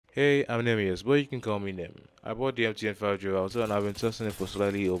Hey, I'm Nymiaz, but you can call me Nim. I bought the MTN 5G router and I've been testing it for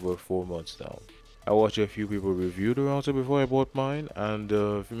slightly over 4 months now. I watched a few people review the router before I bought mine, and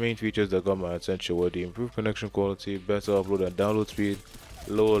the main features that got my attention were the improved connection quality, better upload and download speed,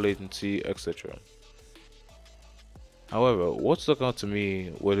 lower latency, etc. However, what stuck out to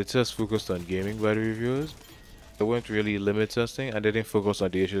me were the tests focused on gaming by the reviewers. They weren't really limit testing and they didn't focus on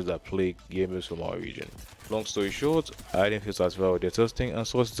the issues that plague gamers from our region. Long story short, I didn't feel satisfied with their testing and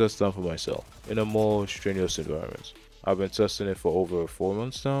sought to test them for myself in a more strenuous environment. I've been testing it for over 4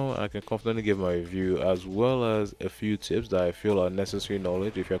 months now and I can confidently give my review as well as a few tips that I feel are necessary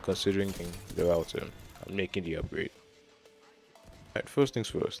knowledge if you're considering the router and making the upgrade. Alright, first things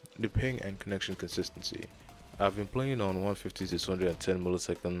first, the ping and connection consistency. I've been playing on 150 to 210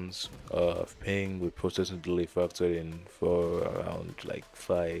 milliseconds of ping with processing delay factored in for around like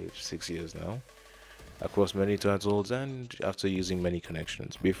 5-6 years now, across many titles and after using many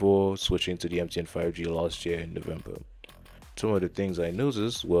connections before switching to the MTN 5G last year in November. Some of the things I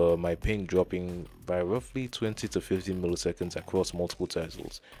noticed were my ping dropping by roughly 20 to 15 milliseconds across multiple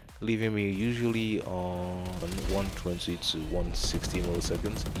titles, leaving me usually on 120 to 160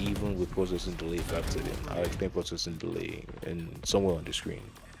 milliseconds, even with processing delay factored in. I'll explain processing delay in somewhere on the screen.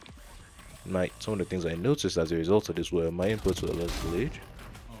 Some of the things I noticed as a result of this were my inputs were less delayed,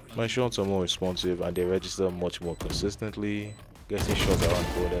 my shots are more responsive and they register much more consistently, getting shots around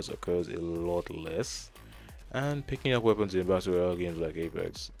borders occurs a lot less, and picking up weapons in battle royale games like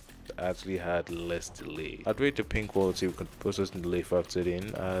Apex actually had less delay. I'd rate the ping quality with processing delay factored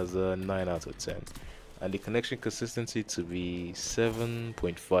in as a 9 out of 10, and the connection consistency to be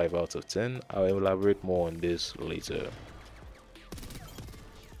 7.5 out of 10. I'll elaborate more on this later.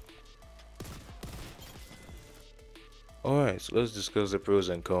 Alright, so let's discuss the pros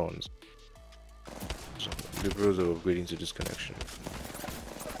and cons. So, the pros of upgrading to this connection.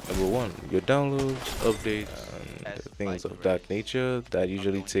 Number one, your downloads, updates, and things of that nature that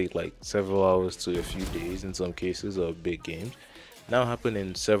usually take like several hours to a few days in some cases of big games now happen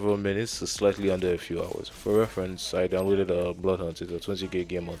in several minutes to slightly under a few hours. For reference, I downloaded a Bloodhunt, it's a 20 gig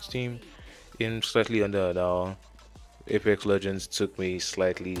game on Steam, in slightly under an hour. Apex Legends took me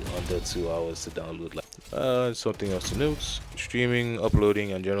slightly under 2 hours to download. Something else to note, streaming,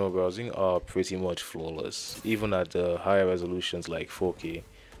 uploading, and general browsing are pretty much flawless, even at the higher resolutions like 4K.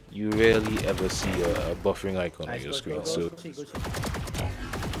 You rarely ever see a buffering icon on your screen, so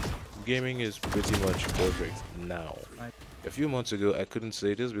gaming is pretty much perfect now. A few months ago, I couldn't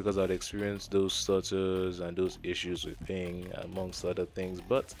say this because I'd experienced those stutters and those issues with ping, amongst other things,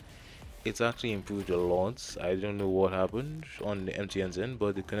 but it's actually improved a lot. I don't know what happened on the MTN's end,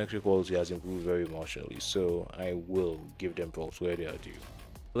 but the connection quality has improved very marginally, so I will give them props where they are due.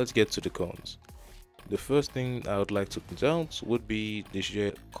 Let's get to the cons. The first thing I would like to point out would be the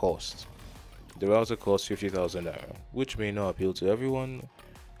sheer cost. The router costs 50,000 naira, which may not appeal to everyone.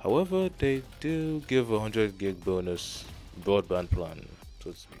 However, they do give a 100 gig bonus broadband plan,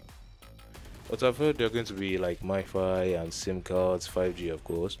 so to speak. But I've heard they're going to be like MiFi and SIM cards, 5G of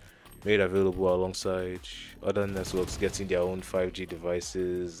course, made available alongside other networks getting their own 5G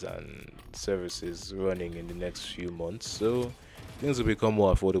devices and services running in the next few months, so things will become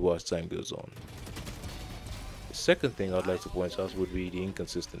more affordable as time goes on. The second thing I'd like to point out would be the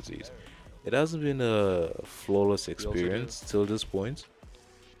inconsistencies. It hasn't been a flawless experience till this point,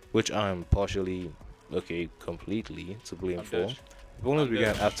 which I'm partially, okay, completely to blame for. The problems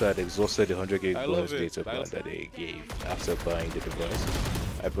began after I'd exhausted the 100 gig bonus data plan that they gave after buying the device.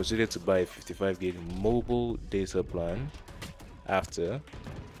 I proceeded to buy a 55 gig mobile data plan after,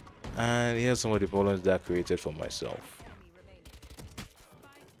 and here's some of the problems that I created for myself.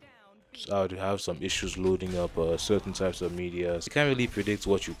 So I would have some issues loading up certain types of media. You can't really predict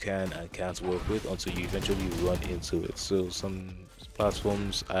what you can and can't work with until you eventually run into it. So some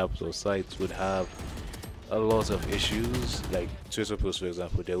platforms, apps or sites would have a lot of issues, like Twitter posts for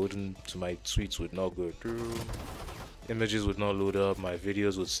example. My tweets would not go through, images would not load up, my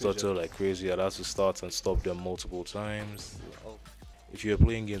videos would stutter like crazy. I'd have to start and stop them multiple times. If you're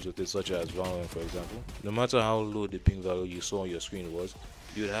playing games with it, such as Valorant for example, no matter how low the ping value you saw on your screen was,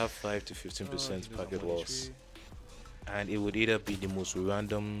 you'd have 5 to 15% packet loss, and it would either be the most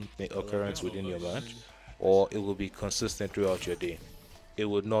random occurrence within your match, or it will be consistent throughout your day. It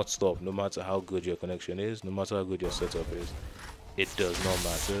would not stop no matter how good your connection is, no matter how good your setup is. It does not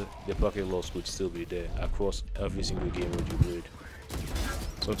matter, the packet loss would still be there across every single game mode you played.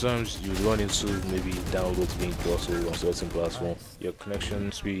 Sometimes you run into maybe downloads being throttled on certain platform. Your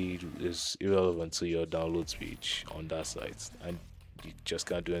connection speed is irrelevant to your download speed on that site, and you just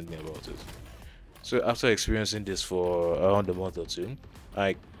can't do anything about it. So after experiencing this for around a month or two,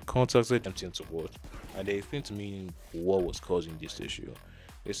 I contacted MTN support and they explained to me what was causing this issue.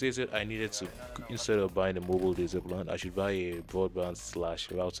 They stated I needed to, instead of buying a mobile data plan, I should buy a broadband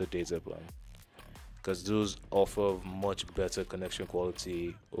slash router data plan, because those offer much better connection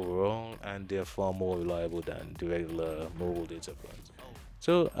quality overall and they're far more reliable than the regular mobile data plans.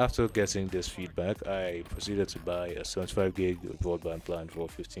 So after getting this feedback, I proceeded to buy a 75 gig broadband plan for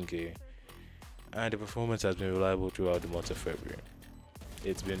 15k, and the performance has been reliable throughout the month of February.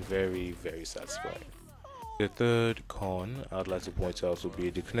 It's been very, very satisfying. The third con I'd like to point out would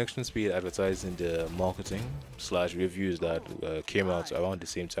be the connection speed advertised in the marketing slash reviews that came out around the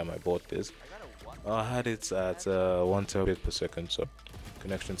same time I bought this. I had it at 1 terabit per second, so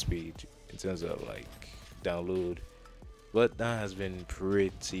connection speed in terms of like download, but that has been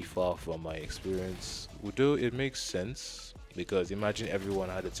pretty far from my experience. Although it makes sense, because imagine everyone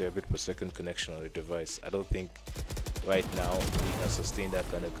had a terabit per second connection on a device. I don't think right now we can sustain that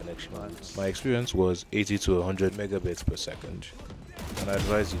kind of connection. My experience was 80 to 100 megabits per second, and I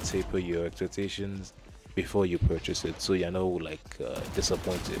advise you taper your expectations before you purchase it, so you're not like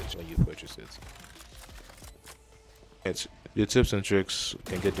disappointed when you purchase it. The tips and tricks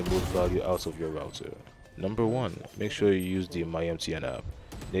can get the most value out of your router. Number 1, make sure you use the MyMTN app.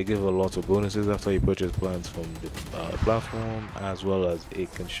 They give a lot of bonuses after you purchase plans from the platform, as well as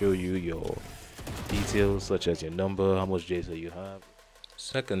it can show you your details such as your number, how much data you have.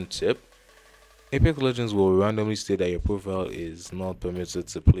 Second tip, Apex Legends will randomly state that your profile is not permitted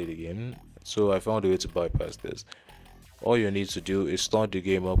to play the game, so I found a way to bypass this. All you need to do is start the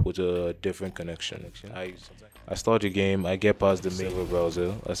game up with a different connection. I start the game, I get past the main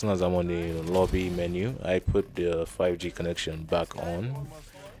browser. As soon as I'm on the lobby menu, I put the 5G connection back on,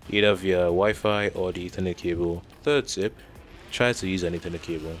 either via Wi-Fi or the Ethernet cable. Third tip, try to use an Ethernet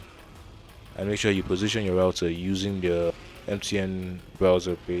cable, and make sure you position your router using the MTN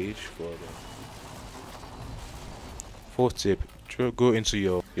browser page for the. Fourth tip, go into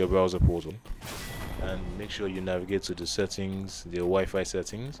your browser portal and make sure you navigate to the settings, the Wi-Fi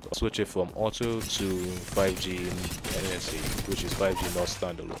settings. Switch it from auto to 5G NSA, which is 5G not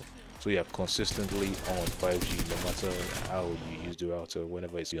standalone. So you are consistently on 5G no matter how you use the router,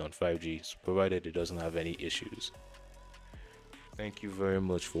 whenever it's on 5G, provided it doesn't have any issues. Thank you very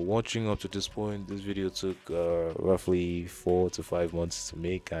much for watching up to this point. This video took roughly 4 to 5 months to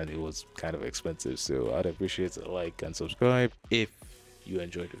make, and it was kind of expensive, so I'd appreciate a like and subscribe if you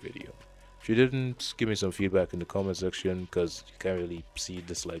enjoyed the video. If you didn't, give me some feedback in the comment section, because you can't really see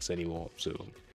dislikes anymore, so